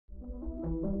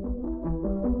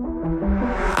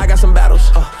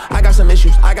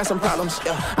got some problems,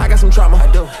 I got some trauma.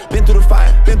 I do. Been through the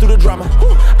fire, been through the drama.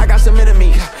 I got some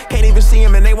enemies, can't even see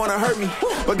him and they wanna hurt me.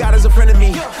 But God is a friend of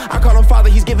me. I call him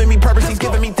Father, he's giving me purpose, he's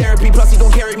giving me therapy. Plus he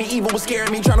gon' carry me, evil was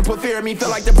scaring me, trying to put fear in me. Feel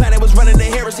like the planet was running to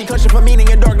heresy, clutching for meaning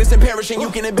in darkness and perishing. You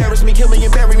can embarrass me, kill me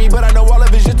and bury me, but I know all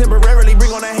of it's just temporarily.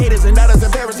 Bring on the haters and doubters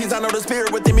and Pharisees. I know the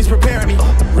spirit within me's preparing me.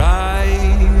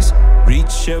 Rise,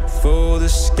 reach up for the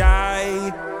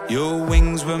sky. Your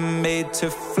wings were made to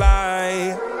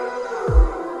fly.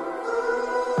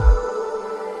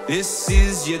 This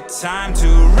is your time to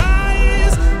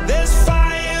rise. There's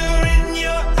fire in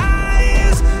your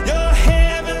eyes. You're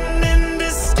heaven in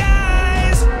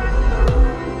disguise.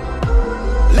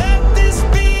 Let this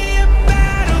be a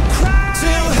battle cry.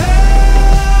 To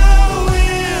hell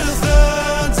with the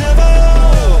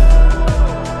devil.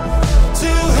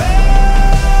 To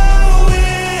hell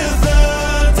with the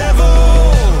devil.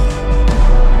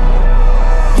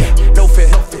 Yeah, no fear.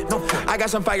 I got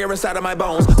some fire inside of my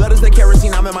bones. Blood is the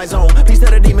kerosene, I'm in my zone. Peace to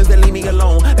the demons that leave me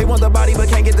alone. They want the body but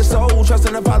can't get the soul. Trust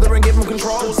in the Father and give him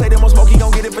control. Say them on smoke, he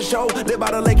gon' get it for show. Live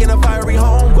by the lake in a fiery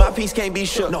home. My peace can't be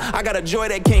shook. I got a joy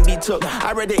that can't be took.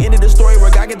 I read the end of the story where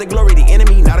God get the glory. The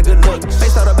enemy, not a good look.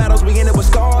 Faced all the battles, we ended with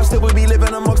scars. Still we be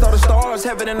living amongst all the stars.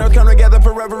 Heaven and earth come together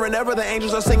forever and ever. The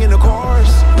angels are singing the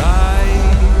chorus.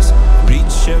 Rise,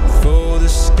 reach up for